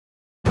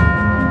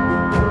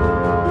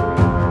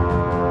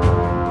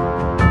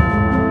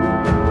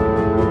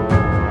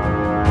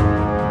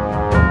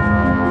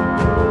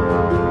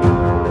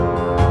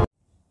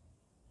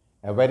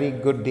A very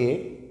good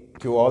day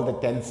to all the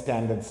 10th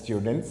standard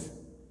students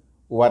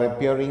who are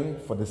appearing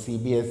for the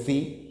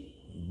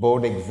CBSE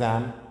board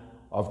exam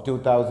of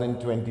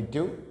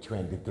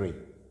 2022-23.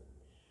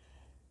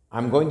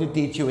 I'm going to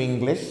teach you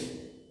English,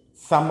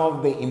 some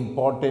of the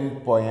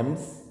important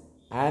poems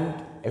and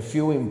a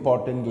few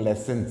important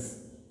lessons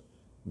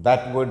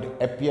that would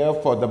appear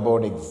for the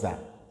board exam.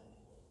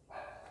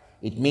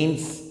 It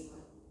means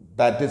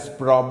that is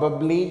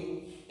probably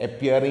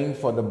appearing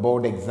for the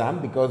board exam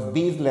because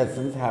these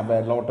lessons have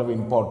a lot of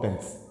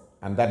importance,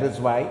 and that is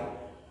why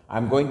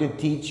I'm going to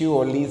teach you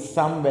only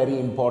some very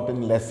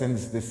important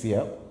lessons this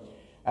year.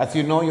 As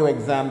you know, your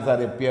exams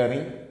are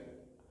appearing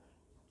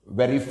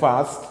very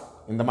fast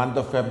in the month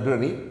of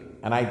February,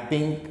 and I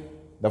think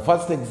the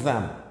first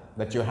exam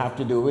that you have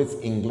to do is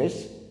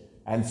English,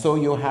 and so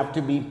you have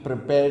to be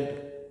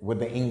prepared with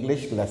the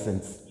English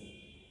lessons.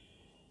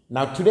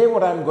 Now today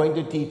what I'm going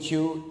to teach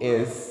you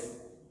is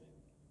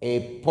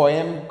a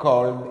poem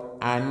called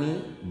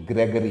Anne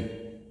Gregory.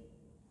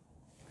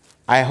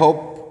 I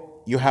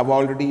hope you have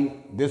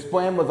this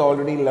poem was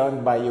already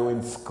learned by you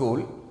in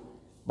school,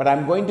 but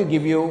I'm going to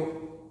give you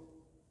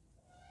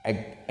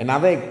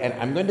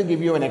I'm going to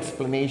give you an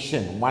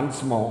explanation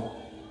once more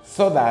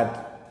so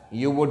that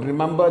you would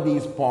remember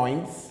these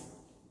points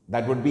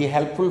that would be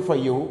helpful for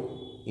you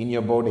in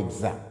your board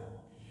exam.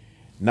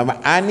 Now,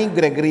 Anne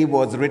Gregory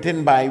was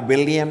written by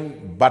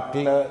William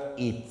Butler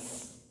Yeats.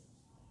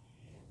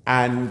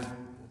 And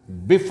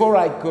before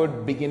I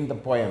could begin the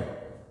poem,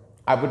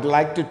 I would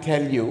like to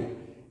tell you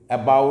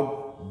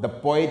about the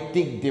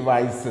poetic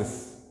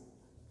devices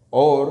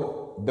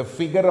or the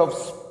figure of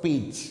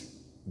speech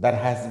that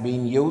has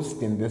been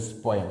used in this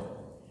poem.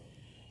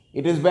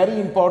 It is very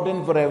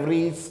important for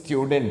every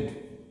student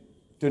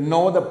to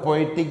know the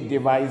poetic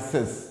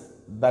devices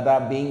that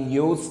are being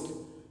used,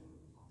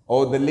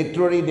 or the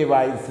literary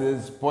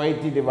devices,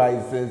 poetic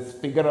devices,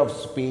 figure of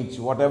speech,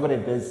 whatever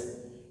it is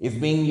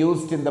being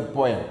used in the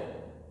poem.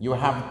 You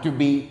have to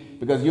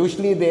because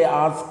usually they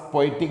ask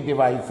poetic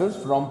devices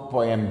from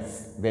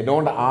poems. They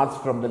don't ask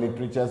from the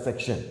literature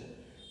section.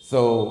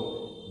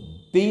 So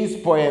these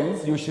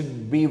poems, you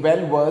should be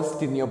well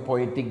versed in your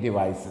poetic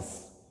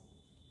devices.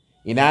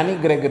 In Anne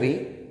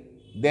Gregory,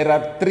 there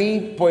are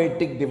 3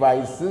 poetic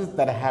devices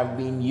that have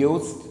been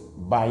used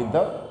by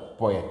the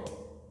poet.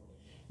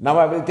 Now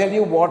I will tell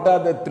you what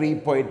are the 3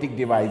 poetic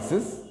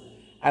devices,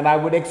 and I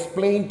would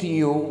explain to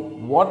you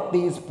what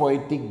these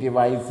poetic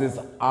devices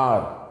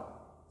are,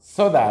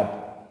 so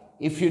that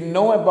if you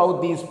know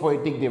about these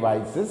poetic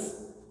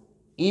devices,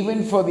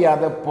 even for the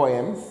other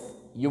poems,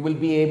 you will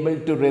be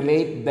able to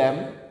relate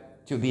them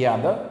to the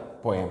other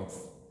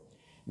poems.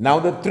 Now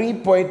the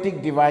 3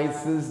 poetic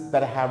devices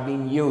that have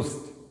been used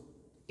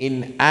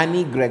in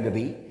Anne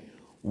Gregory,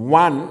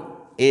 one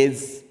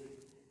is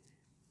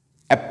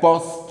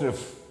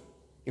apostrophe.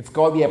 It's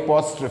called the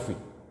apostrophe.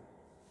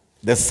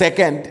 The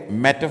second,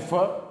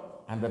 metaphor,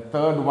 and the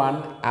third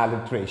one,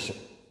 alliteration.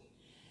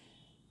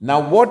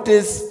 Now, what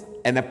is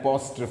an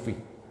apostrophe?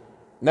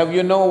 Now,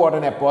 you know what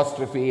an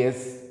apostrophe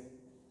is.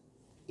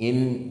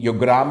 In your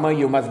grammar,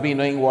 you must be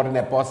knowing what an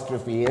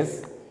apostrophe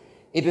is.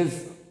 It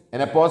is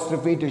an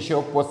apostrophe to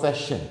show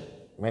possession.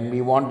 When we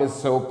want to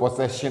show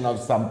possession of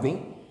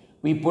something,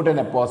 we put an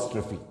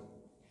apostrophe.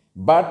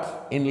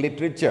 But in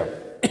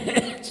literature,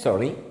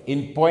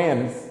 in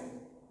poems,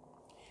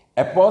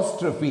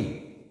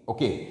 apostrophe,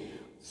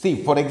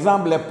 see, for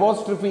example,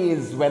 apostrophe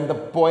is when the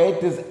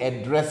poet is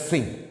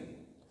addressing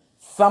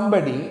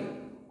somebody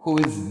who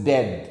is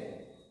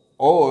dead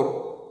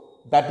or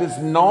that is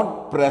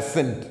not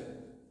present,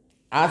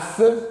 as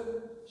if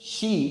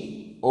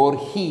she or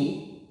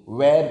he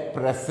were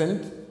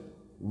present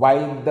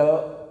while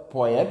the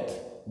poet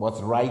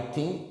was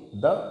writing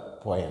the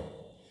poem.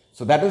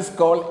 So that is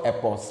called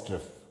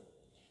apostrophe.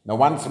 Now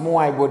once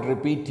more I would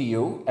repeat to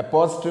you,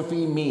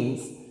 apostrophe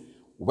means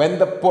when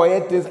the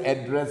poet is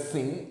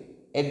addressing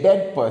a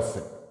dead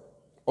person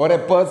or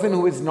a person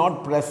who is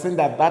not present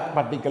at that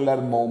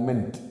particular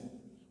moment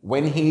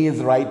when he is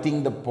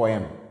writing the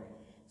poem.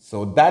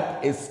 So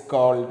that is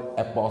called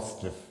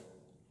apostrophe.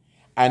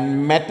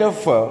 And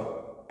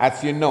metaphor,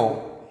 as you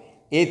know,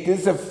 it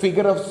is a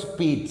figure of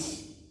speech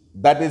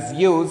that is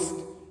used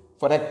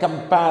for a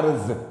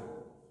comparison.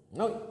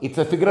 No, it's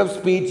a figure of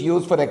speech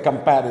used for a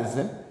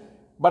comparison,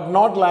 but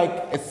not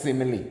like a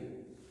simile.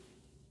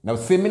 Now,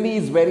 simile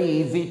is very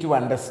easy to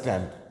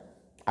understand.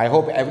 I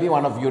hope every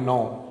one of you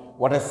know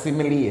what a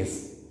simile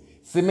is.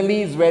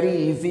 Simile is very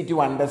easy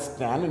to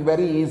understand and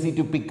very easy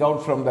to pick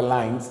out from the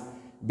lines,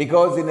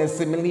 because in a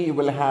simile you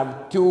will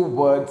have 2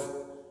 words.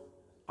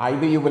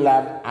 Either you will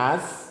have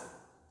as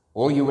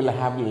or you will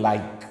have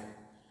like.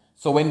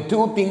 So when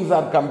 2 things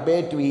are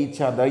compared to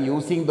each other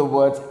using the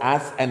words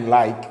as and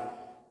like,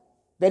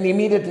 then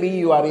immediately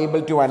you are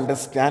able to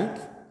understand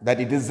that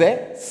it is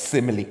a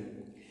simile.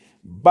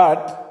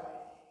 But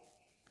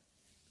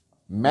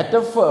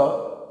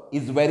metaphor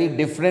is very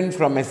different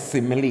from a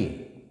simile.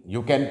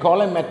 You can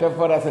call a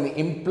metaphor as an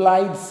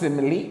implied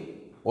simile,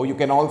 or you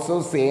can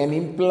also say an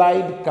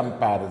implied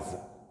comparison,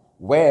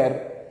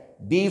 where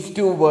these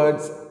two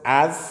words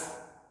as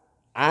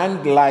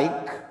and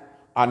like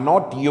are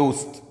not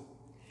used,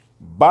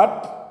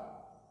 but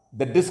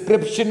the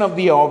description of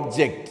the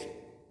object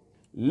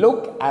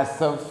look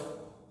as if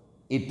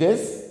it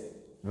is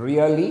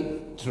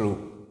really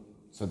true.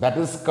 So that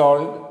is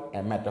called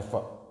a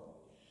metaphor.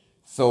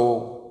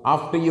 So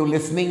after you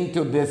listening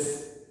to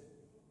this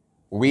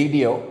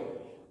video,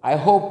 I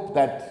hope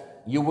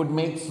that you would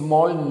make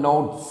small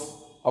notes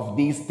of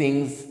these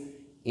things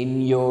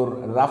in your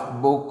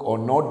rough book or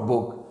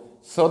notebook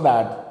so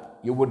that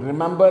you would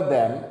remember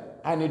them,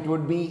 and it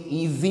would be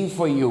easy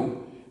for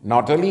you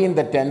not only in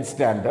the 10th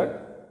standard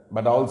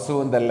but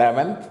also in the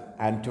 11th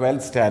and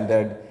 12th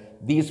standard.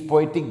 These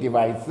poetic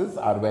devices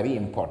are very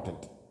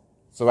important.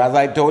 So as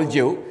I told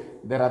you,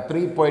 there are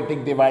three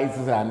poetic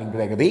devices in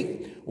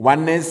Gregory.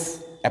 One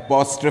is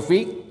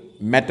apostrophe,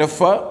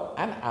 metaphor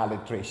and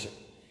alliteration.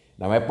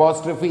 Now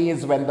apostrophe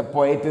is when the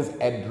poet is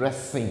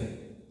addressing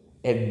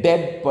a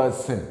dead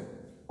person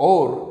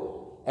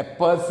or a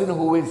person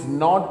who is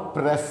not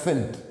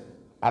present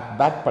at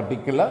that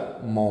particular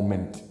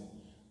moment.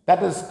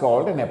 That is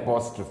called an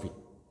apostrophe.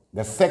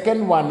 The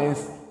second one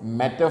is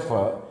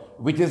metaphor,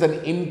 which is an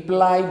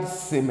implied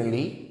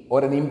simile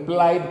or an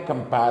implied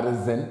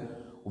comparison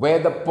where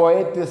the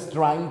poet is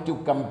trying to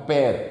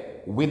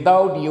compare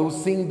without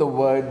using the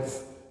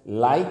words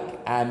like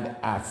and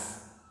as.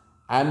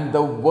 And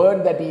the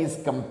word that he is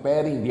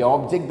comparing, the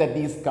object that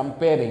he is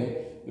comparing,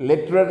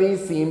 literally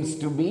seems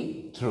to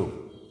be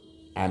true.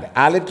 And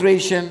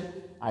alliteration,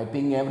 I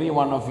think every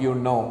one of you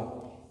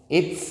know,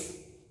 it's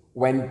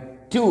when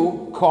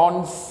two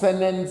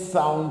consonant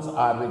sounds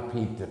are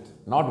repeated,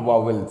 not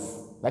vowels.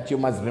 That you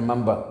must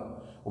remember.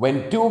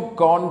 When two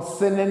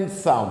consonant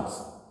sounds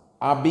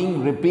are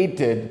being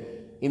repeated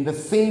in the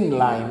same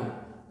line,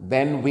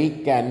 then we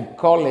can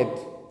call it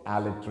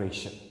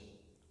alliteration.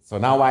 So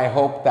now I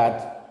hope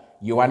that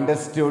you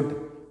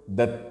understood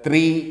the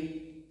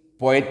three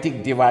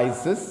poetic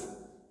devices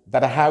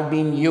that have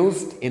been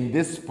used in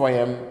this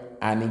poem,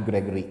 Anne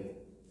Gregory.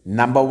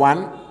 Number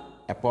one,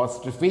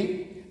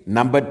 apostrophe.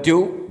 Number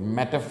two,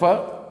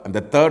 metaphor. And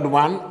the third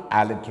one,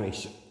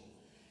 alliteration.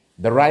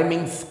 The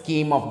rhyming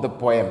scheme of the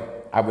poem,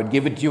 I would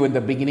give it to you in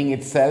the beginning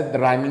itself, the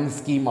rhyming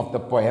scheme of the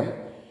poem.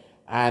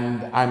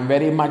 And I'm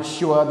very much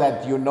sure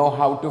that you know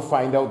how to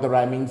find out the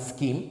rhyming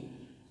scheme.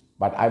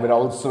 But I will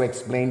also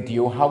explain to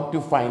you how to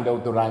find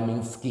out the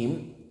rhyming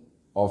scheme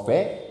of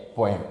a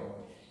poem.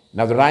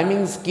 Now the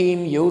rhyming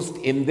scheme used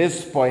in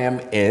this poem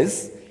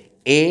is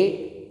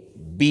A,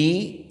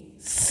 B,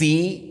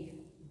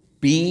 C,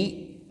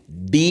 B,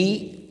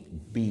 D,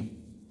 B.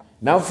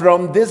 Now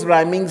from this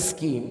rhyming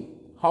scheme,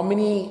 how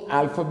many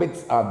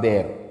alphabets are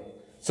there?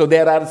 So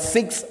there are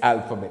 6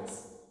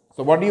 alphabets.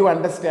 So what do you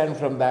understand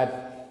from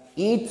that?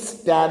 Each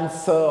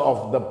stanza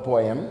of the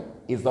poem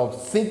is of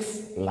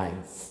 6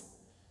 lines.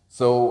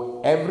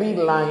 So every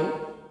line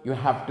you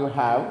have to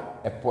have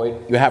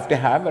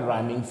a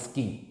rhyming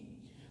scheme.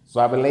 So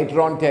I will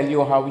later on tell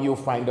you how you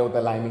find out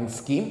the rhyming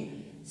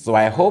scheme. So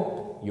I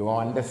hope you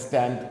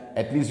understand,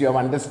 at least you have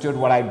understood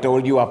what I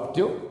told you up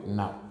to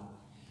now.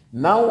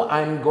 Now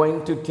I'm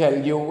going to tell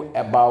you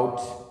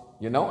about,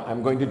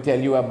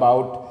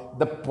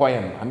 the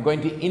poem. I'm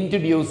going to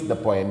introduce the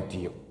poem to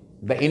you,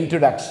 the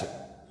introduction.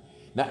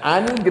 Now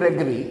Anne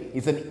Gregory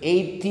is an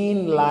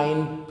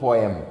 18-line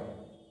poem.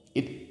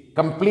 It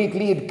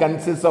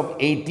consists of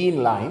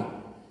 18 lines,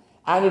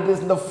 and it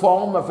is in the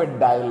form of a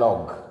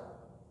dialogue.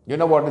 You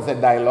know what is a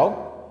dialogue?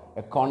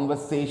 A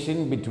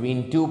conversation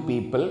between two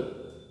people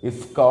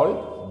is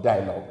called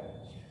dialogue.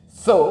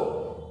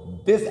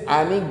 So this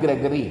Anne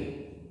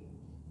Gregory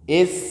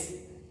is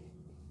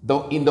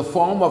in the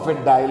form of a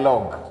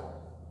dialogue.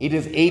 It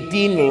is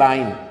 18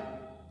 line.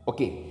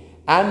 Okay.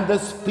 And the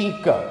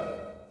speaker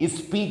is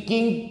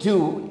speaking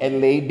to a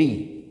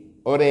lady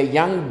or a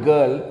young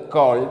girl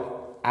called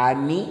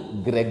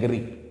Anne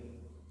Gregory.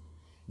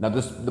 Now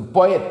the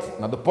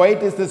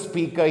poet is the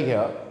speaker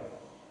here,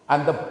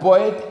 and the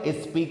poet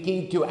is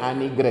speaking to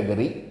Anne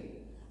Gregory.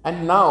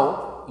 And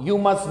now you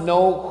must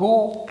know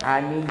who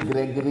Anne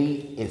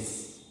Gregory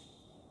is.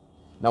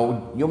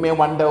 Now you may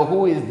wonder,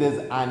 who is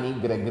this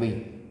Anne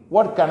Gregory?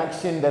 What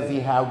connection does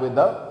he have with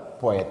the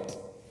poet?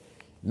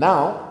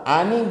 Now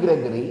Anne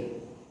Gregory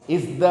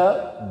is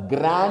the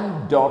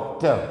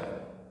granddaughter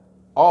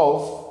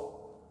of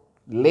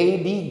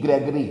Lady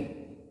Gregory.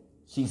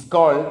 She's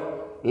called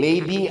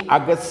Lady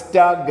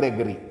Augusta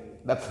Gregory.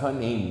 That's her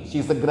name.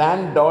 She's the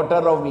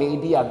granddaughter of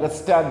Lady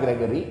Augusta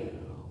Gregory,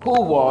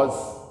 who was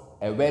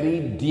a very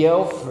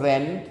dear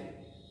friend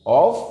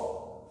of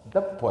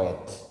the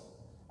poet.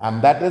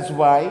 And that is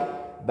why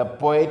the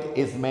poet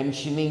is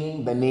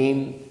mentioning the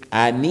name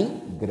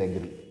Anne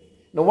Gregory.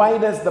 Now, why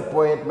does the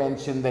poet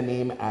mention the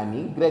name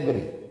Anne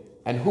Gregory?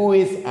 And who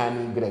is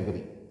Anne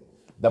Gregory?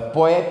 The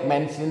poet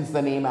mentions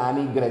the name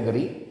Anne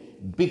Gregory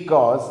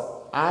because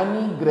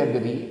Anne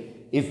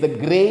Gregory is the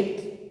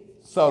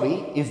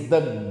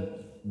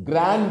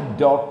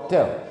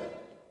granddaughter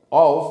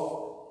of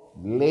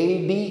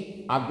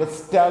Lady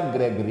Augusta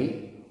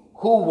Gregory,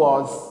 who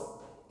was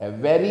a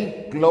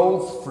very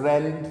close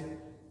friend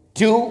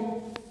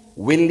to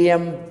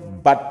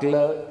William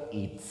Butler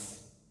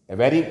Yeats. A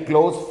very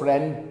close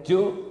friend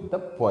to the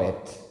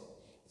poet.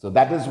 So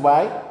that is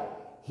why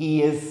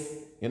he is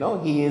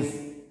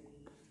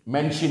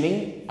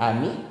mentioning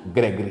Annie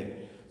Gregory.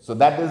 So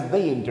that is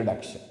the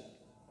introduction.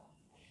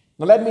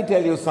 Now let me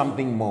tell you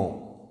something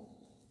more.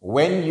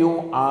 When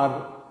you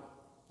are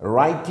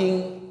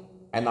writing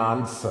an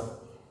answer,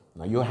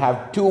 now you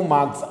have 2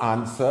 marks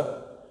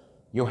answer,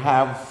 you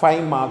have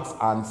 5 marks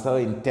answer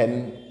in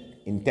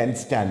 10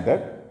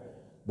 standard.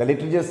 The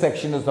literature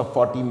section is of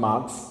 40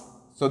 marks.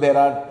 So there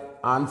are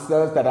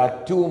answers that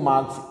are 2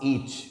 marks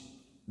each.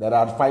 There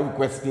are 5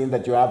 questions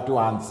that you have to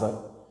answer.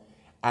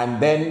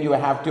 And then you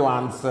have to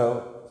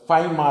answer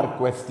 5-mark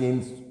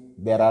questions.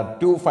 There are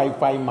 2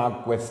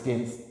 5-mark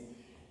questions.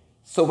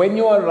 So when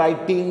you are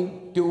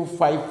writing 2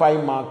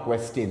 5-mark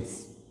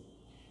questions,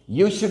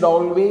 you should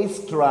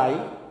always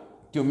try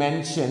to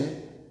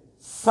mention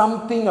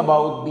something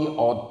about the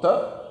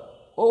author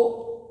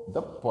or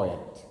the poet.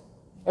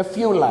 A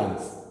few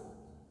lines,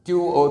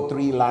 2 or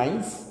 3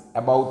 lines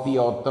about the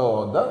author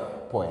or the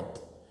poet.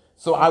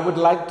 So I would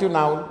like to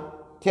now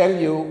tell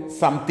you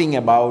something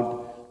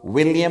about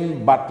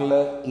William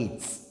Butler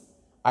Yeats.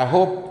 I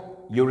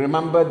hope you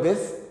remember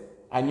this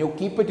and you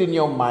keep it in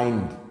your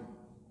mind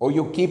or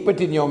you keep it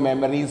in your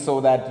memory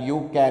so that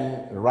you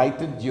can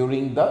write it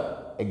during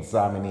the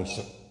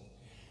examination.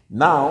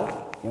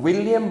 Now,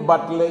 William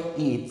Butler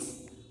Yeats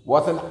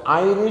was an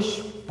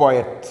Irish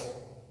poet,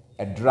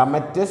 a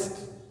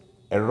dramatist,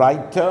 a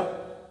writer,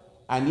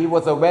 and he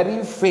was a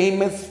very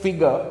famous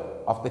figure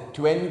of the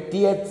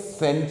 20th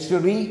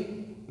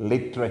century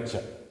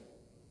literature.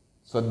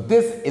 So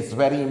this is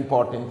very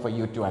important for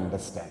you to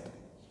understand.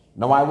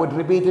 Now I would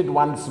repeat it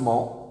once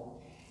more.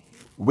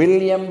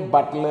 William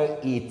Butler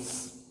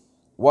Yeats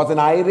was an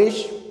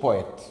Irish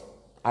poet.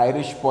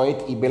 Irish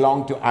poet, he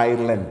belonged to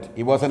Ireland.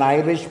 He was an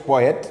Irish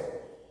poet.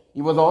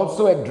 He was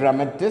also a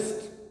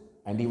dramatist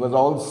and he was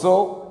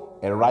also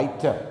a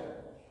writer.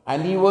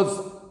 And he was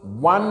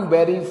one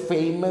very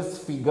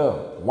famous figure,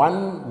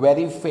 one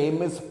very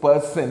famous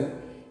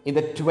person in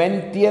the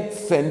 20th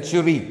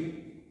century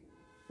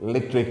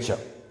literature.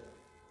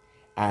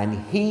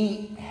 And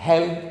he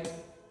helped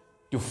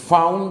to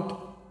found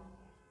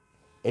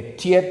a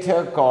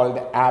theatre called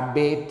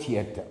Abbey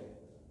Theatre.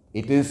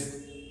 It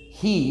is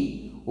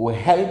he who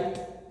helped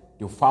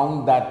to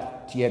found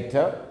that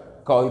theatre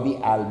called the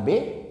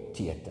Abbey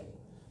Theatre.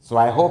 So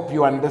I hope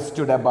you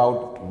understood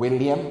about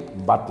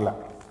William Butler.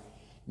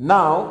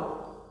 Now,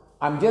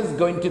 I'm just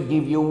going to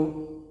give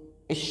you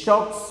a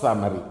short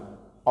summary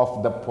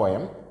of the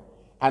poem,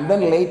 and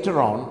then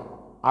later on,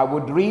 I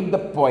would read the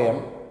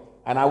poem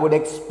and I would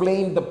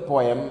explain the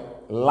poem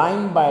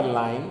line by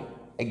line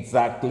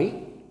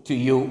exactly to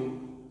you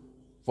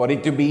for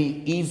it to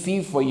be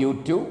easy for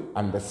you to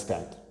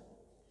understand.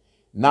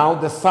 Now,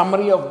 the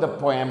summary of the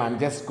poem I'm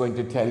just going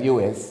to tell you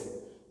is,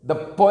 the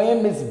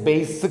poem is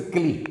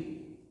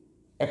basically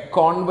a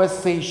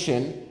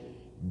conversation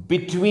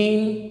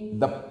between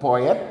the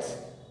poet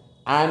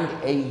and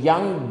a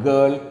young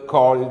girl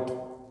called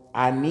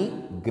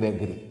Annie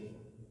Gregory.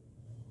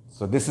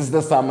 So this is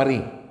the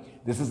summary.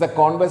 This is a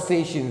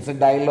conversation, it's a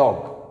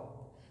dialogue.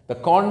 The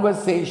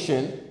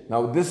conversation,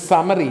 now this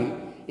summary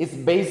is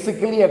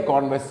basically a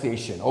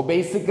conversation or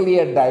basically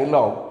a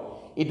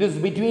dialogue. It is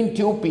between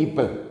 2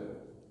 people.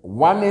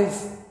 One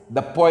is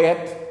the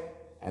poet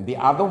and the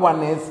other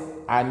one is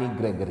Annie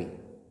Gregory.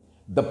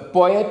 The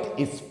poet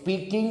is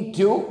speaking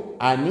to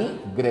Annie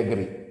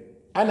Gregory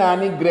and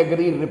Annie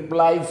Gregory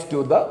replies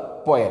to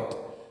the poet.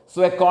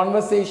 So a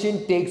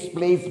conversation takes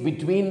place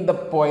between the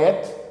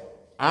poet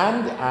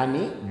and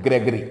Annie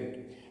Gregory.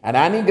 And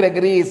Annie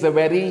Gregory is a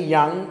very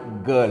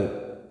young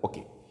girl.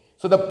 Okay.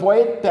 So the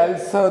poet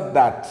tells her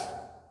that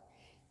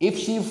if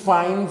she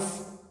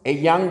finds a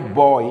young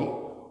boy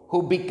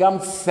who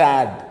becomes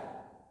sad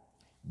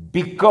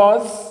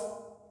because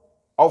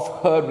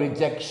of her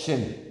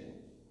rejection,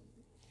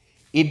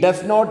 it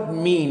does not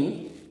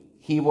mean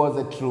he was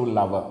a true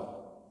lover.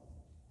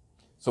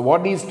 So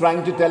what he's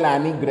trying to tell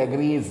Annie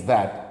Gregory is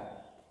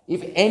that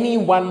if any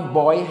one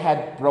boy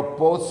had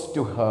proposed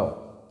to her,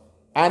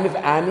 and if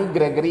Annie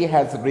Gregory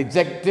has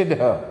rejected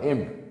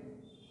him,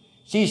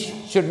 she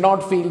should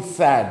not feel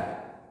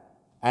sad.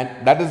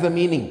 And that is the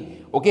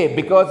meaning. Okay,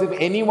 because if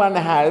anyone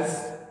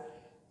has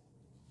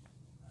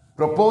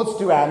proposed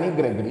to Annie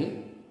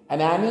Gregory,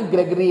 and Annie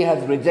Gregory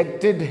has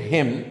rejected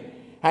him,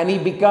 and he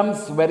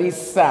becomes very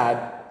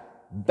sad,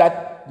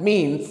 that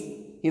means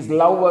his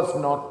love was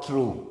not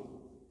true.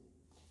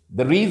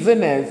 The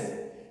reason is,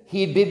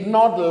 he did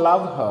not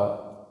love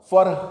her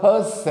for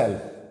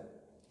herself.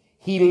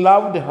 He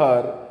loved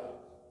her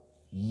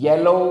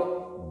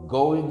yellow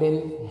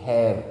golden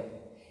hair.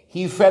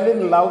 He fell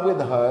in love with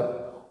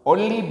her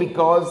only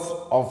because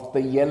of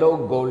the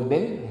yellow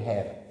golden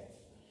hair.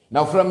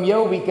 Now from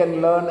here we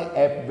can learn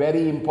a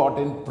very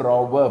important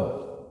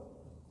proverb.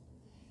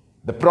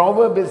 The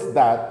proverb is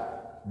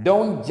that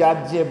don't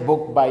judge a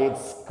book by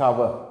its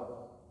cover.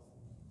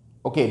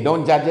 Okay,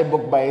 don't judge a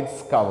book by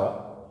its cover.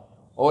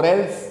 or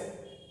else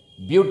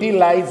beauty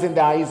lies in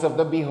the eyes of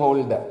the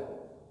beholder.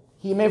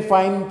 He may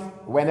find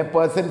when a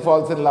person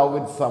falls in love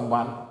with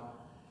someone,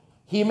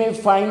 he may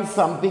find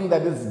something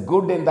that is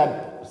good in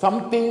that,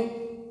 something,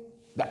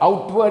 the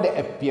outward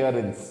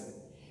appearance.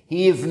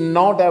 He is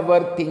not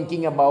ever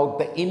thinking about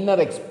the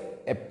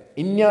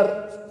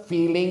inner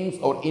feelings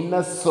or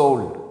inner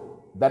soul.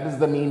 That is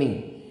the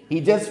meaning.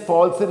 He just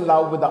falls in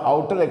love with the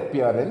outer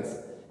appearance,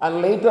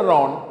 and later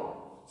on,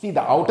 see,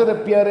 the outer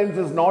appearance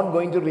is not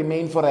going to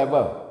remain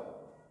forever.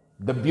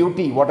 The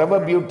beauty, whatever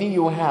beauty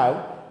you have,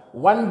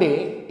 one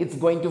day it's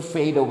going to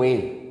fade away.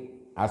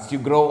 As you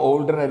grow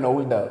older and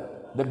older,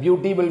 the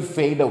beauty will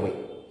fade away.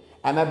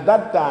 And at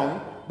that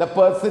time, the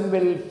person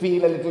will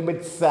feel a little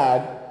bit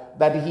sad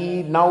that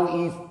he now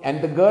is,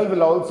 and the girl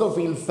will also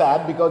feel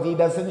sad because he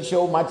doesn't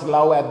show much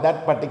love at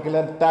that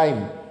particular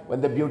time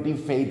when the beauty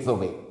fades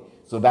away.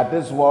 So that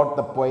is what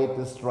the poet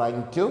is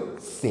trying to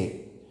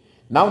say.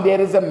 Now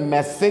there is a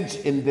message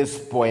in this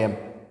poem.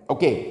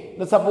 Okay,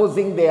 now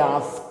supposing they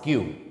ask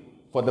you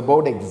for the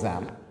board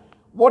exam,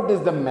 what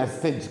is the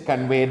message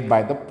conveyed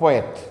by the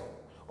poet?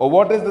 Or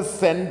what is the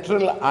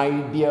central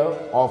idea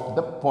of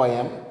the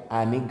poem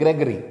Anne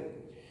Gregory?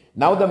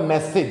 Now the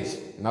message,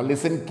 now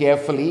listen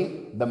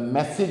carefully, the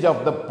message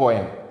of the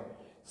poem.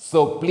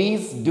 So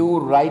please do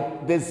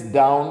write this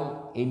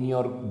down in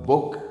your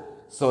book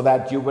so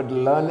that you would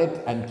learn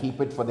it and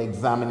keep it for the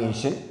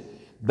examination.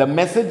 The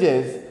message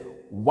is,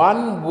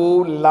 one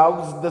who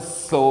loves the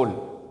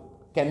soul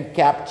can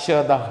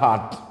capture the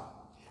heart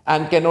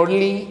and can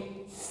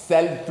only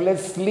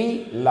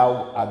selflessly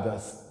love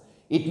others.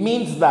 It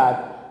means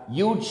that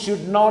you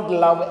should not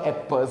love a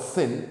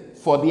person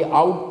for the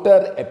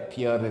outer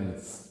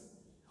appearance.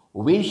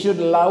 We should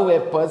love a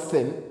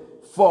person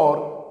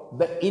for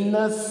the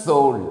inner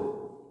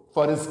soul,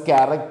 for his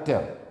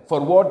character, for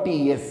what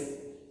he is.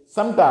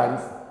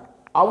 Sometimes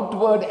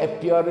outward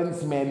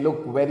appearance may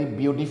look very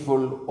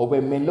beautiful or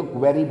may look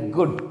very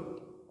good,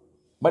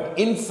 but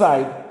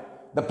inside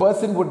the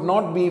person would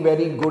not be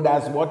very good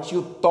as what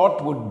you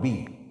thought would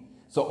be.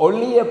 So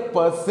only a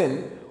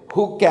person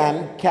who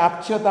can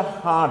capture the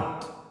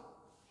heart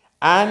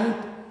and,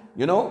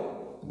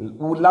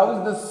 who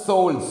loves the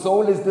soul.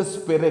 Soul is the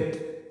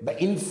spirit,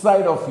 the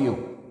inside of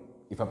you.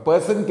 If a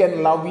person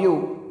can love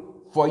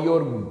you for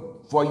your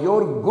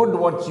good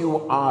what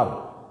you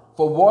are,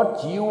 for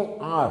what you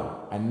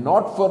are, and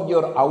not for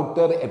your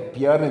outer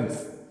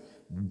appearance,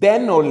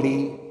 then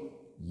only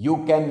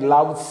you can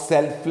love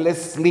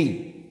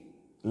selflessly,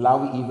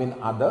 love even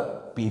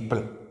other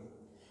people.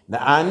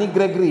 Now, Anne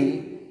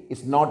Gregory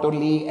is not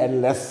only a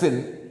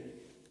lesson.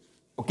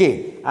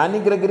 Okay,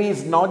 Anne Gregory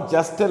is not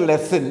just a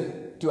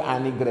lesson to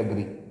Anne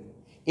Gregory.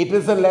 It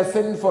is a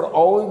lesson for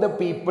all the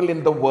people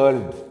in the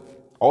world,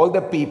 all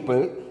the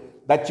people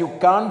that you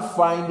can't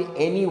find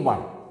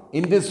anyone.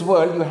 In this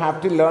world, you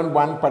have to learn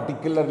one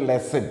particular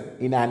lesson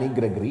in Anne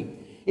Gregory.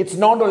 It's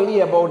not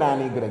only about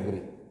Anne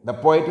Gregory. The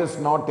poet is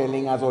not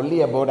telling us only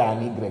about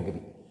Anne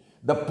Gregory.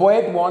 The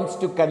poet wants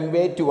to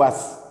convey to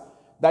us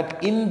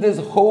that in this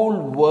whole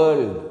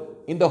world,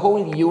 in the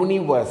whole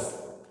universe,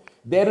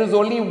 there is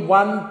only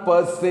one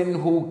person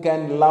who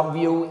can love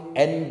you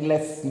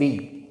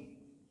endlessly.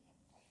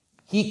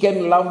 He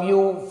can love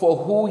you for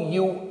who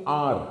you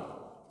are.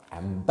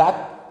 And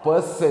that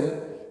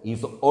person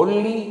is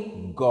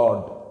only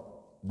God.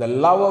 The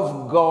love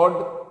of God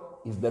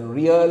is the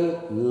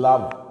real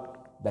love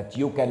that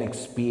you can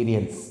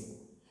experience.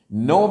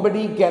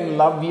 Nobody can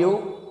love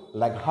you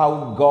like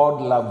how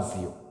God loves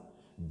you,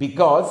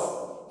 because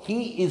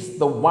He is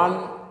the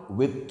one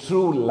with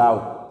true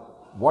love.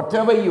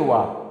 Whatever you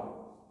are,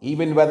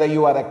 even whether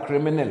you are a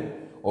criminal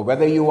or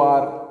whether you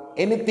are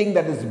anything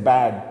that is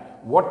bad,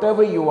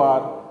 whatever you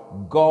are,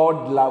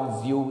 God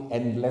loves you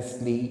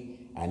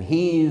endlessly, and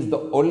He is the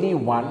only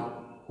one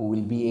who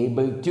will be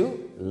able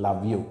to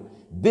love you.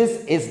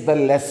 This is the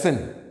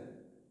lesson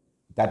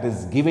that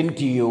is given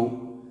to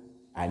you,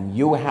 and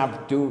you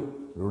have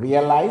to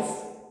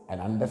realize and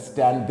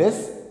understand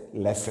this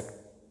lesson.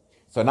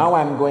 So now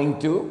I am going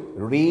to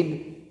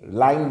read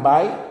line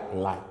by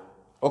line.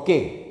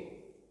 Okay,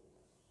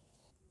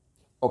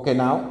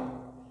 now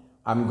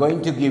I am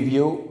going to give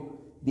you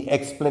the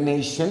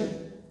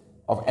explanation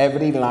of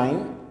every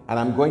line, and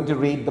I am going to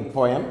read the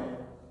poem,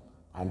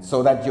 and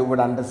so that you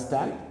would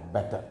understand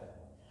better.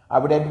 I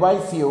would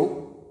advise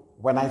you,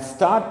 when I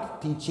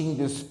start teaching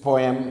this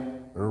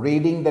poem,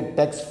 reading the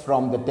text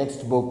from the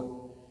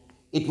textbook,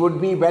 it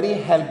would be very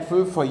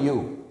helpful for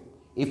you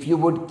if you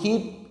would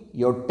keep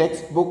your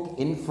textbook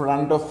in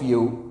front of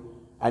you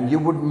and you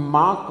would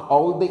mark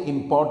all the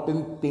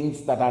important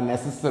things that are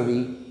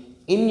necessary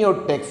in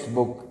your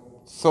textbook,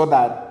 so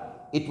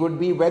that it would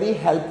be very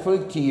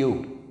helpful to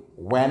you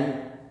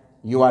when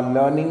you are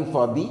learning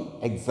for the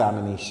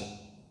examination.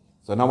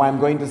 So now I am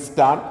going to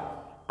start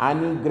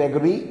Anne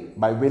Gregory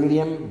by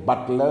William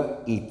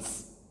Butler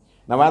Yeats.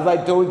 Now, as I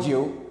told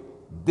you,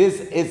 this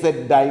is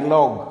a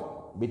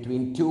dialogue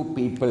between two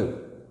people.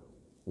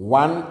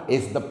 One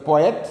is the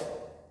poet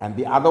and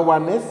the other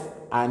one is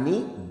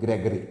Anne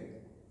Gregory.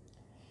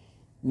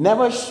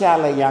 Never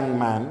shall a young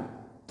man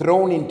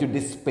thrown into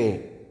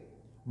despair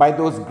by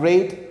those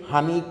great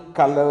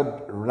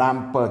honey-colored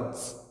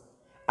ramparts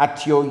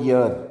at your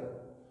ear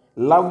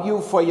love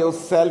you for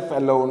yourself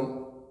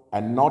alone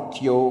and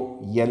not your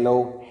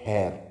yellow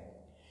hair.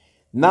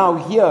 Now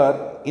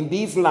here in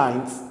these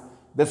lines,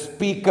 the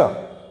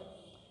speaker,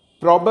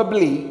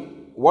 probably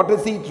what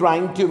is he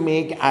trying to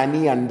make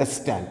Annie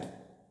understand?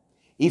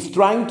 He's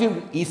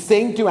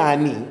saying to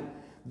Annie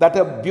that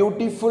a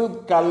beautiful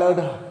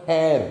colored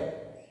hair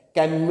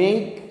can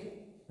make,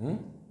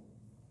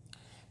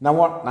 now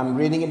what? I'm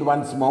reading it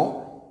once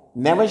more.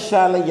 Never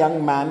shall a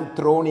young man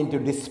thrown into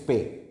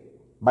despair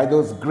by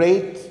those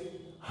great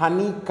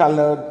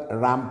honey-colored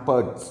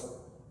ramparts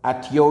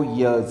at your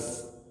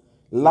ears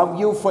love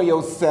you for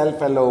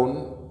yourself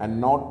alone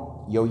and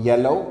not your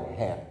yellow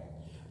hair.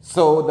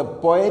 So the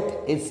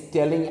poet is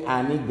telling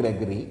Annie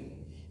Gregory,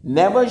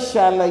 never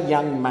shall a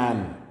young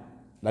man,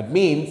 that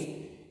means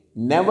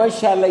never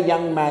shall a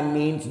young man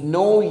means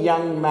no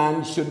young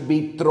man should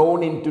be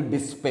thrown into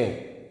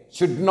despair,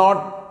 should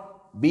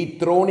not be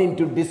thrown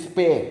into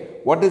despair.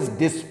 What is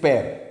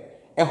despair?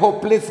 A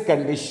hopeless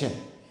condition,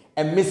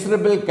 a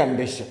miserable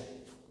condition.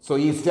 So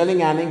he is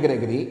telling Annie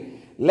Gregory,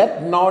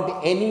 let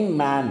not any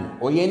man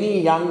or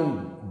any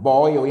young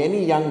boy or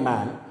any young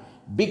man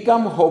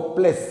become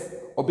hopeless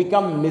or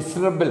become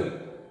miserable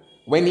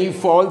when he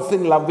falls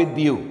in love with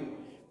you,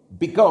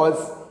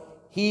 because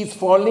he is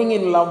falling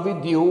in love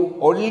with you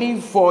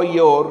only for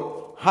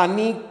your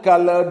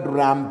honey-colored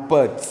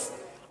ramparts.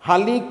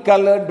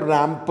 Honey-colored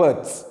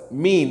ramparts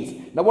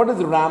means, now what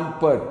is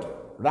rampart?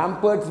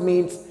 Ramparts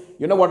means,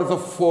 you know what is a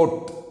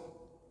fort?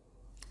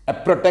 A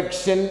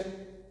protection,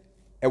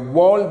 a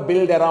wall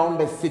built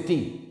around a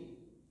city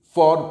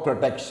for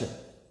protection.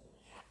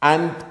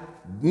 And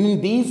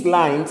in these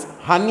lines,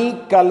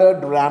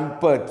 honey-colored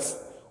ramparts,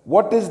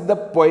 what is the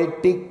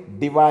poetic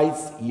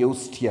device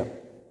used here?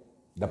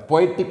 The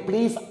poetic,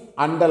 please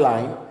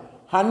underline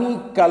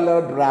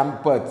honey-colored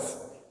ramparts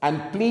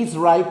and please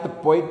write the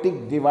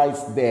poetic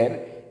device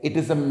there. It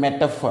is a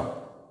metaphor.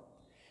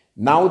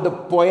 Now the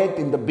poet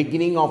in the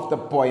beginning of the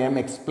poem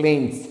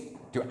explains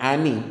to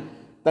Annie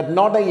that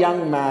not a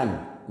young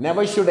man,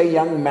 never should a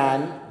young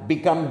man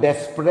become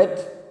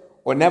desperate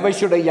or never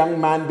should a young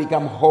man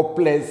become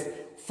hopeless,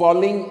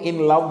 falling in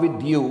love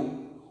with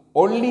you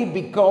only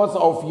because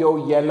of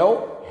your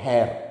yellow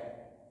hair,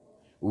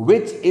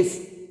 which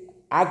is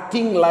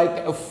acting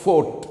like a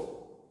fort.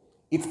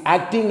 It's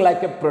acting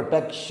like a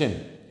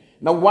protection.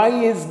 Now, why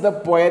is the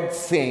poet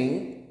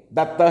saying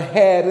that the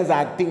hair is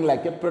acting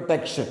like a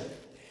protection?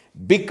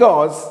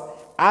 Because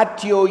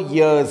at your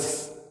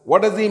ears,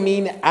 what does he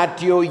mean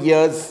at your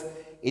ears?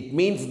 It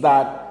means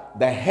that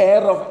the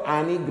hair of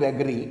Annie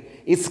Gregory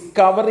is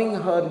covering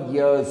her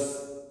ears,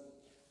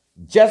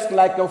 just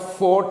like a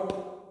fort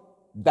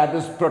that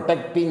is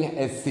protecting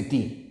a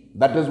city.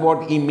 That is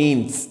what he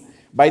means.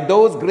 By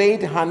those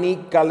great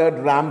honey-colored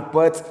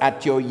ramparts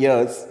at your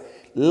ears,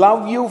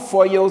 love you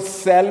for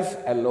yourself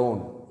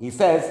alone. He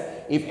says,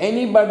 if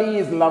anybody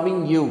is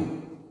loving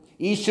you,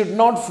 he should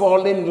not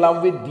fall in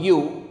love with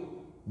you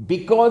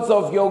because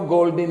of your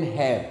golden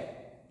hair.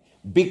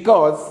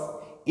 Because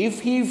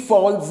if he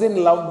falls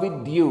in love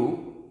with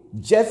you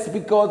just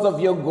because of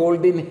your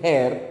golden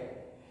hair,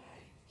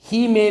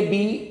 he may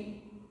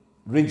be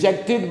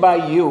rejected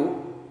by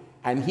you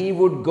and he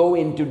would go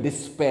into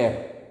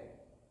despair.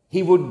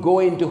 He would go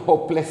into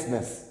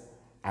hopelessness,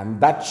 and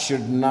that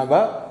should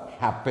never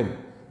happen.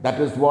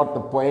 That is what the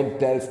poet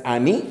tells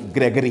Annie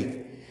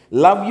Gregory.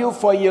 Love you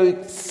for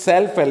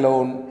yourself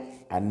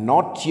alone and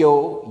not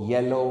your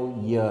yellow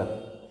ear.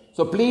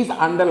 So please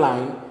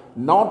underline,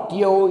 not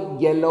your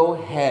yellow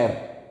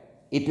hair.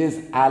 It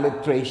is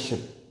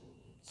alliteration.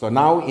 So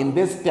now in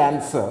this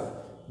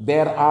stanza,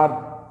 there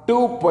are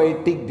two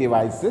poetic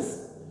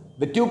devices.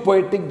 The two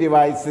poetic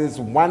devices,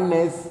 one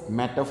is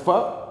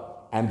metaphor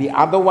and the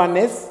other one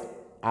is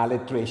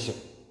alliteration.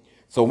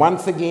 So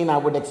once again, I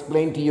would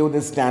explain to you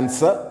this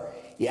stanza.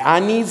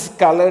 Annie's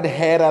colored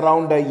hair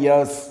around her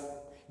ears.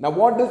 Now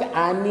what is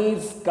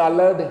Annie's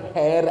colored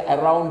hair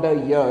around her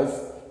ears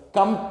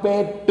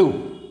compared to?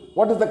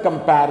 What is the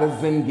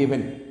comparison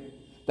given?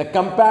 The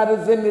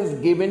comparison is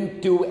given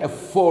to a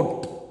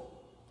fort,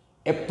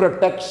 a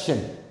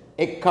protection,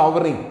 a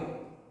covering.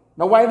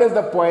 Now why does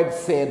the poet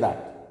say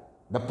that?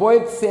 The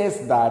poet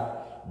says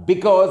that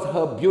because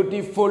her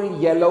beautiful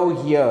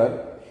yellow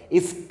hair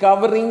is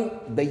covering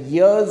the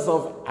ears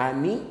of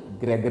Annie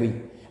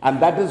Gregory.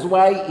 And that is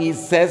why he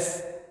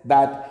says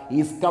that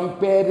he is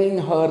comparing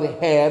her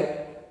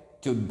hair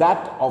to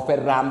that of a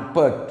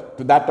rampart,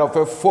 to that of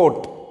a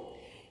fort.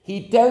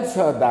 He tells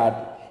her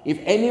that if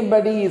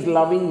anybody is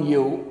loving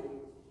you,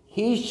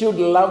 he should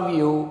love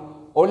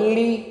you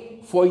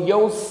only for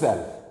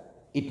yourself.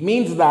 It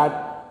means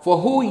that for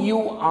who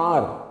you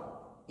are,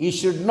 he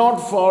should not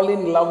fall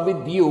in love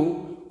with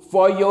you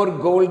for your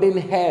golden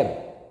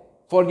hair,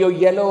 for your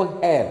yellow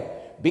hair.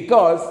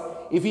 Because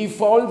if he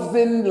falls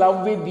in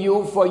love with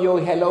you for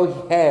your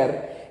yellow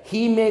hair,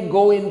 he may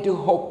go into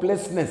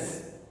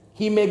hopelessness.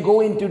 He may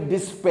go into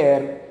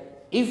despair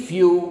if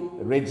you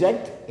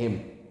reject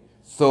him.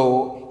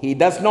 So he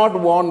does not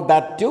want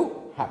that to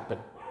happen.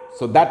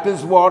 So that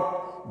is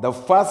what the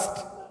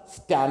first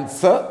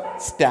stanza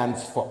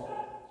stands for.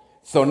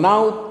 So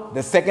now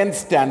the second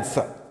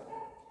stanza.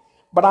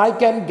 But I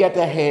can get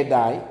a hair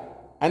dye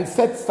and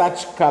set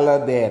such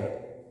color there,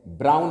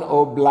 brown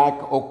or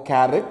black or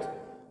carrot,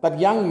 that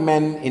young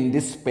men in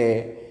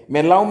despair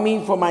may love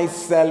me for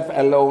myself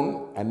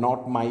alone and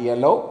not my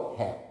yellow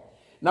hair.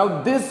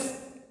 Now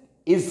this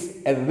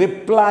is a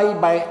reply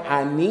by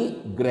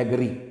Anne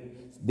Gregory.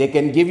 They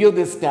can give you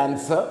this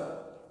stanza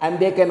and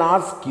they can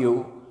ask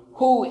you,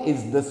 who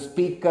is the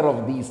speaker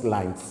of these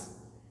lines?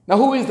 Now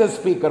who is the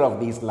speaker of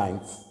these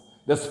lines?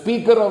 The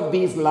speaker of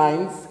these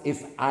lines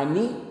is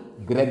Anne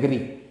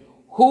Gregory.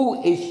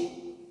 Who is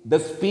the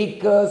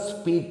speaker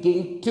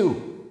speaking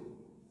to?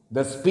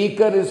 The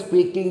speaker is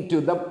speaking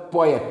to the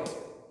poet.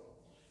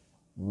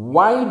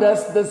 Why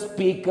does the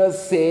speaker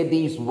say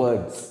these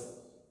words?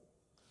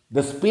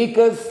 The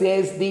speaker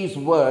says these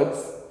words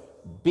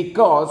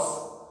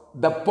because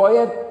the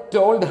poet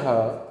told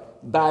her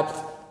that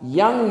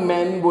young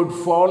men would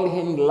fall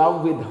in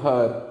love with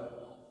her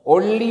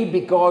only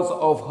because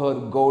of her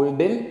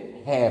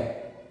golden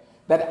hair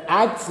that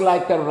acts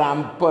like a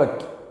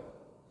rampart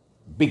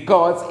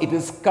because it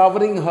is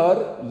covering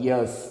her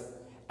ears.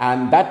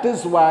 And that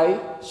is why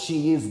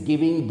she is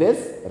giving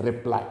this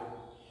reply.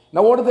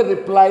 Now what is the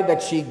reply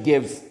that she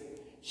gives?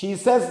 She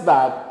says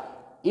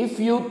that if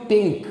you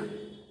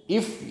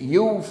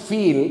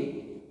feel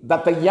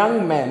that the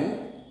young men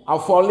are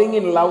falling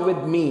in love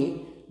with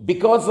me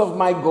because of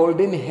my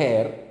golden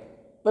hair,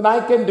 then I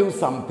can do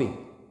something.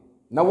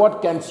 Now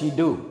what can she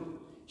do?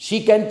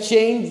 She can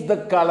change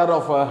the color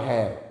of her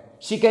hair.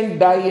 She can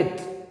dye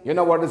it. You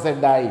know what is a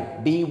dye?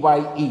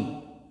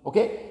 D-Y-E.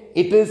 Okay?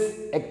 It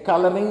is a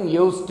coloring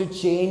used to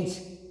change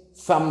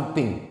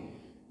something.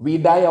 We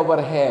dye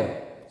our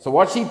hair. So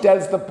what she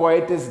tells the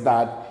poet is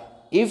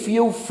that if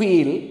you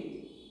feel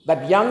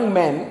that young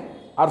men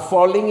are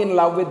falling in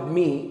love with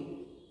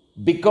me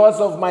because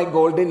of my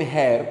golden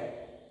hair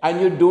and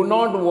you do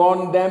not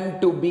want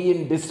them to be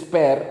in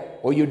despair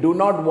or you do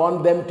not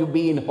want them to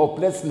be in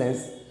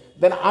hopelessness,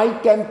 then I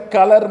can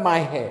color my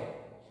hair.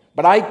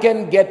 But I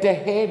can get a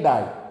hair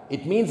dye.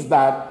 It means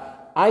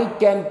that I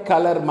can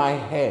color my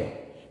hair.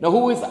 Now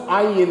who is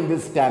I in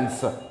this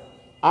stanza?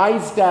 I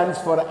stands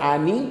for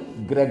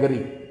Anne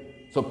Gregory.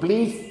 So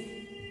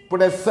please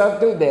put a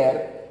circle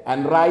there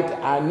and write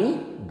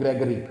Anne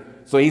Gregory.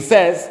 So he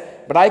says,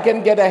 but I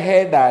can get a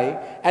hair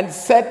dye and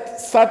set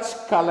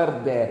such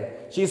color there.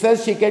 She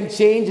says she can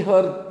change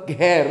her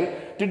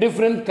hair to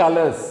different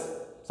colors.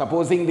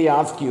 Supposing they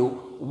ask you,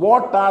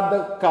 what are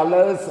the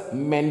colors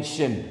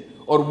mentioned?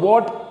 Or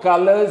what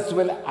colors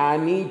will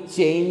Annie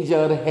change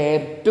her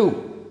hair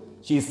to?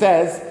 She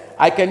says,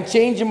 I can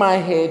change my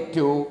hair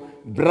to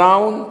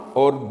brown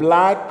or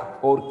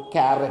black or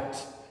carrot.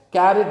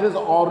 Carrot is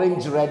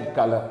orange-red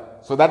color.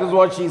 So that is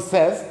what she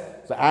says.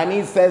 So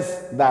Annie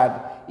says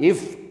that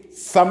if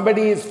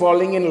somebody is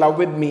falling in love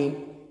with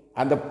me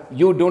and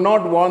you do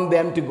not want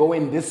them to go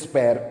in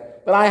despair,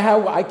 then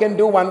I can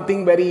do one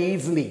thing very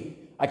easily.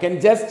 I can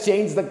just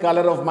change the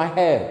color of my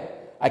hair.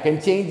 I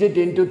can change it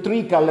into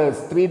three colors,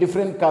 three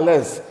different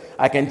colors.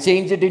 I can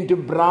change it into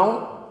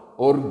brown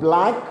or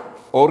black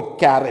or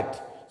carrot.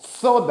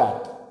 So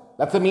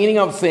that's the meaning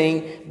of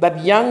saying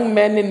that young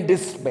men in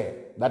despair,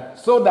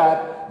 so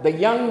that the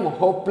young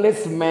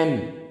hopeless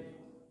men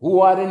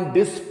who are in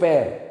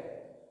despair,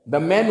 the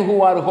men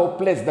who are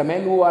hopeless, the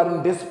men who are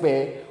in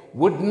despair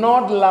would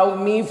not love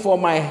me for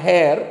my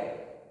hair,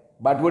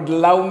 but would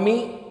love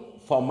me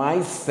for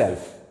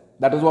myself.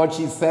 That is what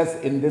she says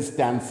in this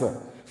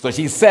stanza. So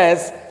she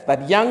says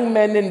that young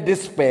men in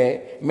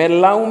despair may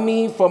love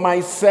me for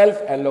myself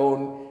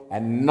alone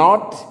and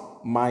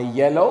not my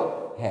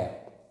yellow hair.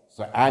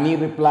 So Annie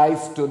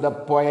replies to the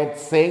poet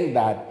saying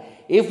that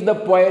if the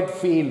poet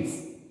feels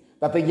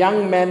that the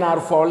young men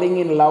are falling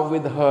in love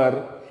with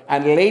her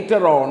and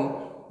later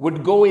on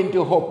would go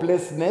into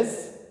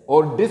hopelessness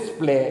or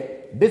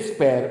despair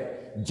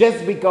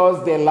just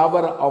because they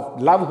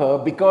love her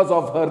because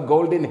of her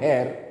golden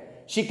hair,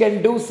 she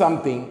can do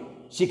something.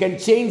 She can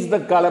change the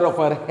color of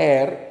her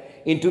hair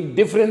into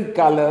different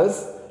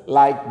colors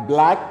like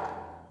black,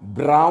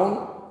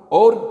 brown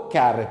or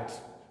carrot,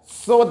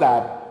 so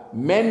that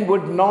men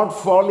would not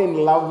fall in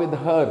love with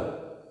her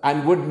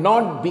and would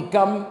not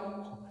become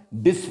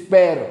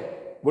despair,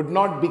 would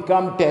not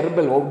become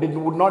terrible or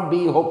would not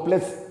be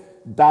hopeless,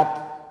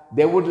 that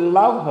they would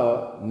love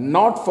her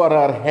not for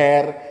her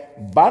hair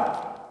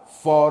but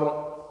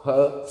for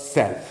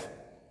herself.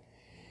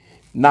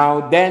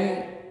 Now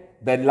then,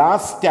 the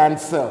last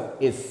stanza,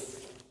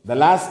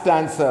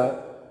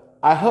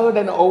 I heard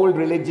an old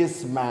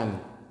religious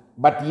man,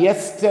 but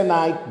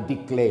yesternight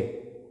declared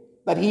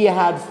that he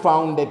had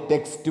found a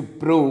text to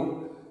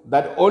prove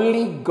that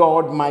only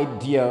God, my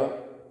dear,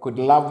 could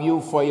love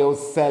you for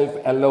yourself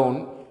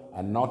alone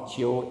and not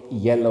your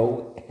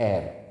yellow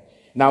hair.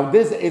 Now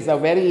this is a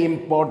very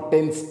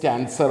important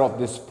stanza of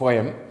this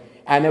poem,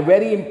 and a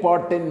very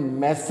important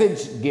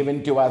message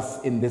given to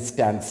us in this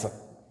stanza.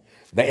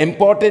 The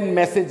important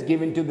message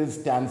given to this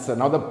stanza.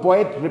 Now the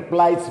poet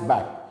replies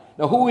back.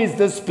 Now who is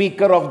the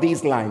speaker of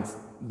these lines?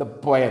 The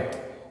poet.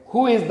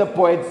 Who is the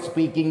poet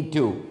speaking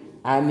to?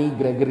 Anne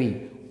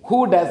Gregory.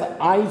 Who does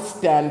I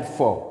stand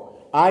for?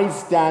 I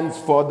stands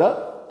for the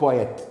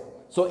poet.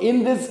 So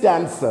in this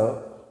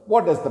stanza,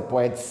 what does the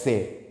poet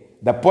say?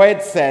 The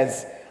poet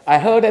says, I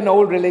heard an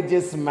old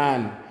religious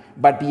man,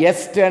 but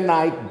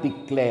yesternight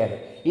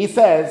declare. He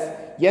says,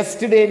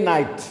 yesterday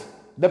night,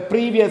 the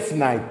previous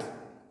night,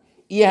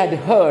 he had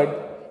heard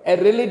a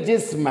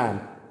religious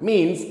man,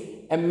 means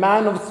a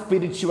man of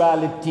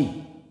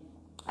spirituality,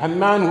 a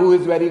man who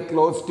is very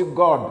close to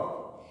God.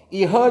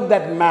 He heard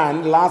that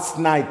man last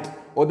night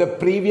or the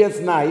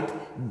previous night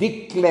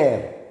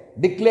declare.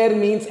 Declare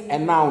means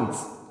announce,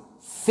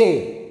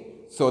 say.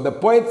 So the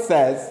poet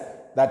says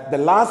that the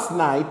last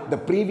night, the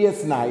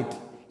previous night,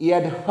 he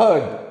had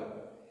heard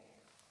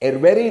a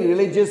very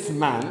religious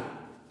man,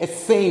 a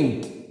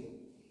saint,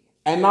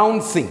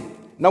 announcing.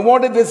 Now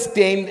what did this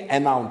saint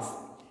announce?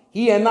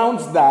 He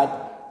announced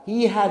that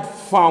he had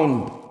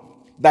found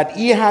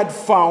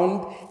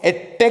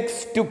a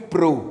text to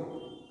prove.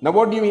 Now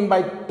what do you mean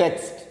by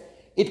text?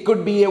 It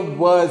could be a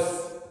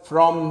verse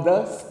from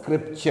the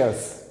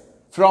scriptures,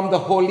 from the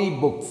holy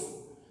books.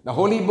 The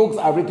holy books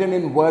are written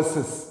in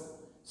verses.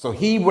 So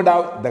he would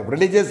have, the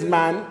religious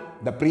man,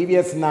 the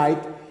previous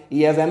night,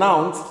 he has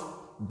announced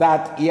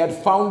that he had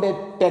found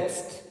a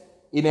text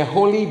in a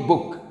holy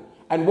book.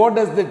 And what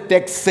does the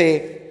text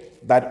say?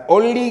 That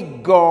only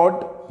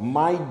God,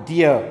 my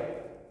dear,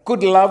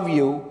 could love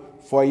you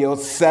for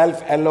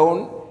yourself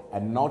alone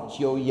and not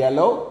your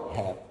yellow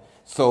hair.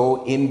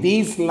 So in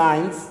these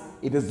lines,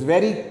 it is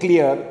very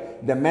clear,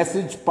 the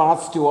message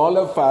passed to all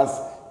of us,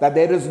 that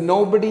there is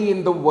nobody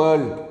in the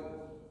world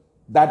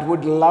that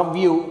would love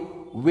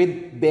you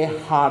with their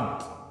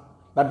heart,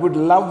 that would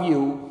love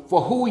you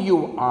for who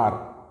you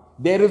are.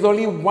 There is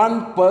only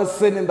one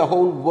person in the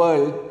whole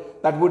world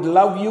that would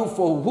love you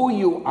for who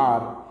you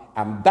are,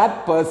 and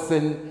that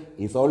person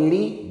is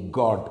only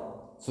God.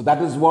 So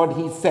that is what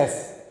he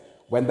says.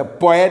 When the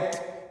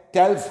poet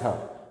tells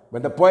her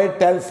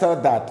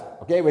that,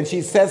 okay, when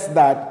she says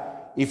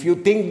that, if you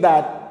think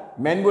that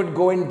men would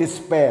go in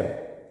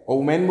despair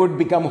or men would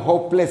become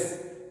hopeless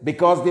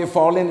because they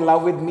fall in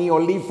love with me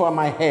only for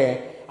my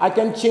hair, I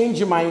can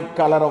change my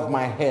color of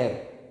my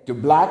hair to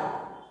black,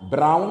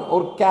 brown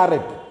or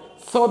carrot,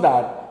 so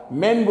that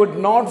men would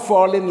not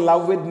fall in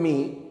love with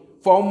me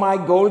for my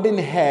golden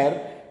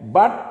hair,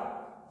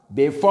 but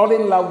they fall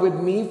in love with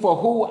me for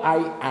who I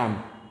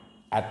am.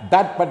 At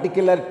that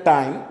particular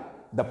time,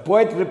 the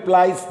poet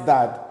replies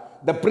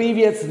that the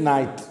previous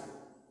night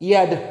he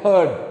had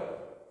heard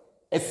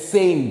a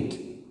saint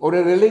or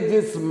a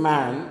religious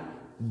man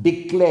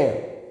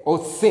declare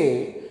or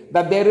say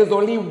that there is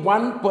only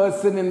one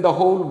person in the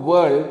whole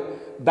world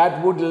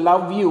that would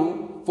love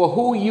you for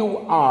who you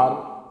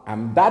are,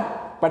 and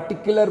that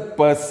particular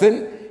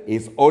person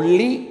is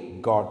only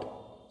God.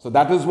 So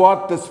that is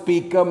what the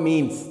speaker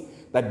means,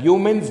 that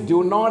humans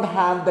do not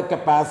have the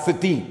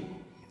capacity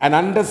and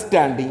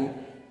understanding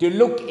to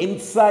look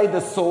inside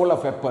the soul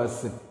of a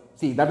person.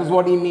 See, that is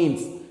what he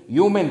means.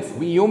 We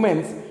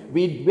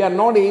are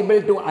not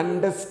able to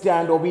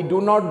understand, or we do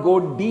not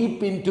go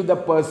deep into the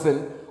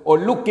person or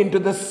look into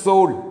the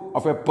soul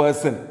of a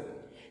person.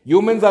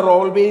 Humans are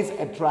always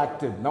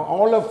attracted. Now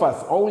all of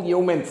us, all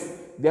humans,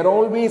 they're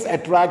always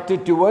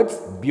attracted towards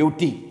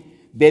beauty.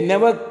 They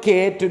never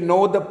care to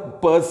know the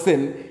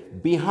person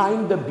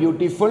behind the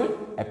beautiful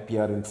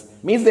appearance.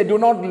 Means they do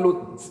not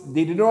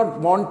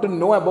want to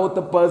know about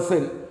the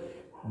person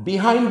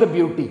behind the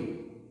beauty,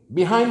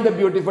 behind the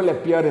beautiful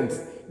appearance.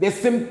 They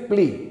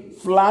simply,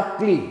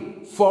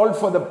 flatly fall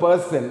for the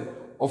person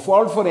or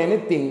fall for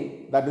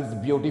anything that is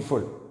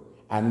beautiful.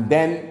 And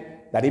then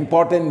that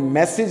important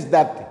message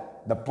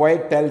that the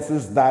poet tells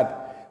us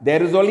that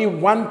there is only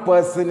one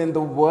person in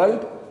the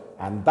world,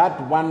 and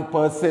that one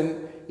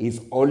person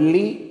is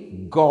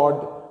only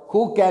God,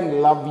 who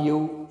can love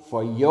you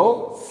for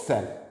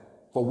yourself,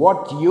 for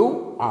what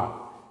you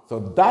are. So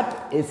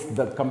that is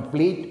the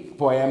complete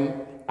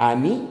poem,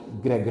 Anne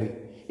Gregory.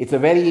 It's a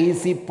very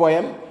easy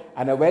poem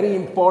and a very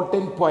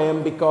important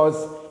poem, because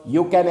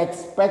you can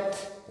expect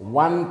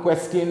one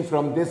question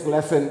from this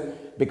lesson,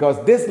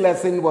 because this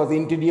lesson was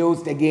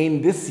introduced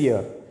again this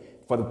year.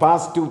 For the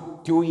past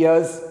two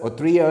years or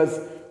 3 years,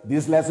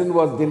 this lesson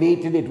was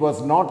deleted. It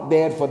was not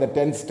there for the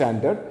 10th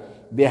standard.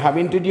 They have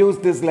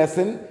introduced this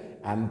lesson,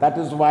 and that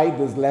is why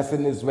this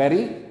lesson is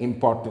very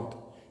important.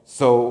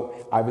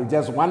 So I will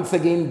just once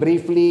again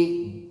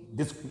briefly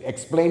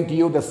explain to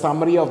you the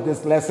summary of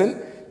this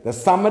lesson. The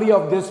summary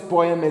of this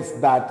poem is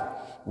that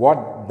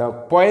what the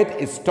poet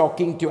is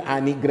talking to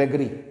Anne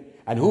Gregory.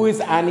 And who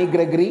is Anne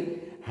Gregory?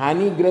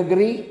 Anne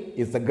Gregory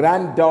is the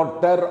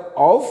granddaughter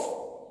of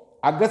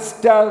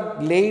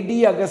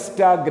Lady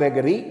Augusta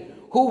Gregory,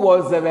 who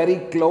was a very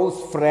close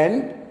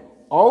friend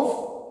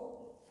of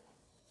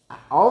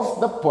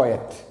the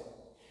poet.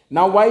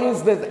 Now, why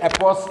is this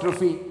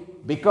apostrophe?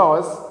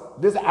 Because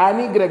this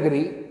Annie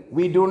Gregory,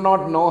 we do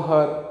not know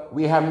her,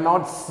 we have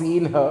not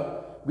seen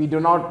her,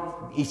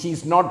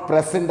 she's not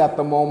present at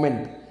the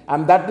moment.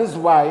 And that is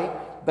why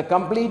the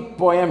complete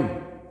poem,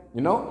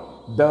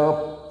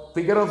 the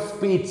figure of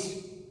speech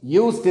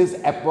used is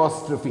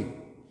apostrophe.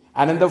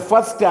 And in the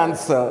first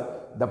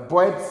stanza, the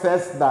poet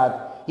says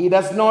that he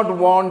does not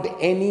want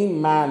any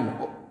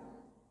man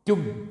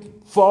to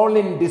fall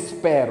in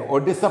despair or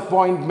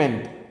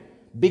disappointment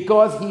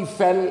because he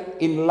fell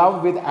in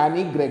love with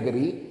Annie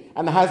Gregory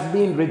and has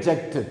been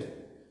rejected.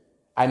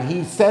 And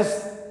he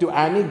says to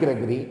Annie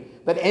Gregory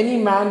that any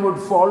man would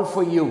fall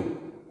for you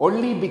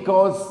only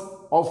because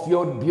of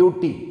your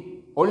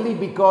beauty, only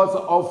because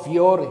of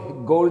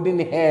your golden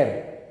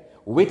hair,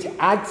 which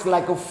acts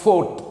like a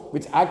fort,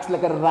 which acts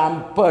like a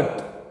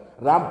rampart.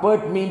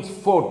 Rampart means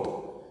fort.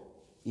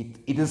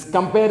 It is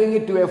comparing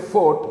it to a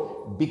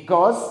fort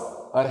because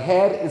her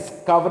hair is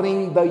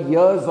covering the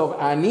ears of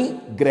Annie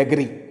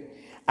Gregory.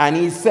 And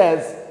he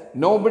says,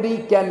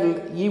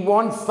 he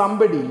wants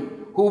somebody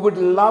who would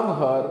love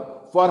her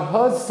for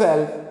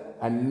herself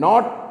and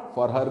not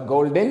for her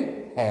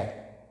golden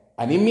hair.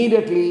 And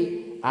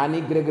immediately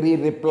Annie Gregory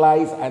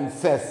replies and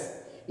says,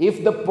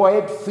 if the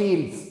poet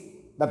feels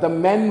that the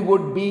men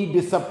would be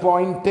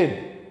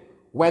disappointed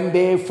when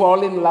they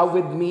fall in love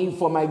with me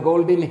for my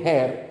golden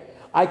hair,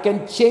 I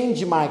can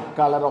change my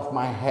color of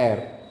my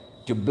hair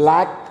to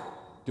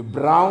black, to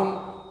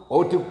brown,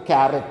 or to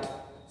carrot,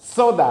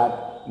 so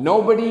that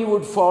nobody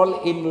would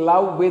fall in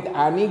love with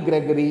Annie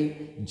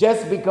Gregory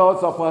just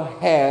because of her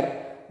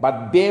hair,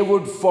 but they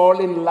would fall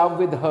in love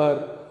with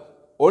her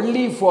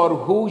only for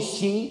who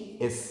she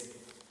is.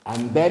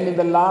 And then in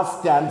the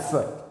last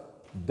stanza,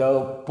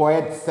 the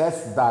poet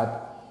says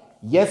that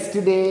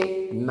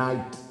yesterday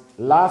night,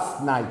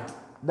 last night,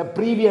 the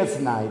previous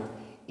night,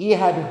 he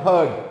had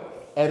heard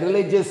a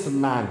religious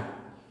man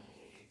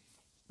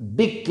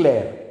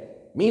declare,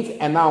 means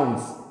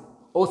announce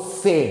or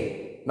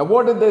say. Now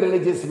what did the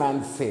religious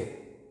man say?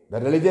 The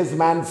religious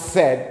man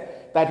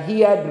said that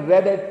he had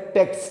read a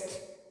text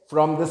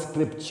from the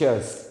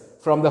scriptures,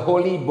 from the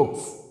holy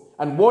books.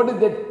 And what did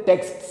the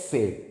text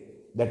say?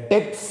 The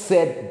text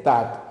said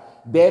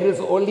that there is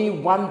only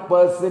one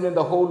person in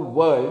the whole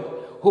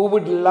world who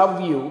would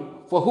love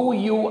you for who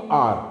you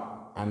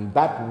are. And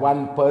that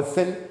one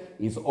person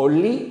is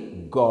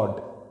only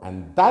God.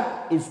 And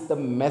that is the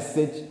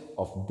message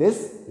of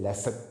this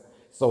lesson.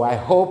 So I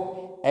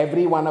hope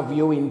every one of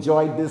you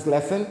enjoyed this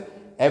lesson.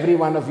 Every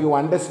one of you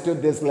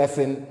understood this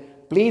lesson.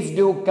 Please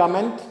do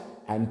comment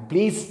and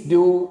please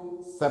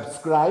do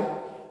subscribe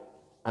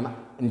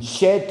and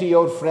share to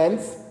your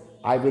friends.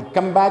 I will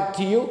come back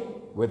to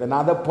you with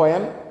another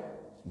poem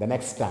the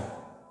next time.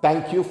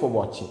 Thank you for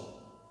watching.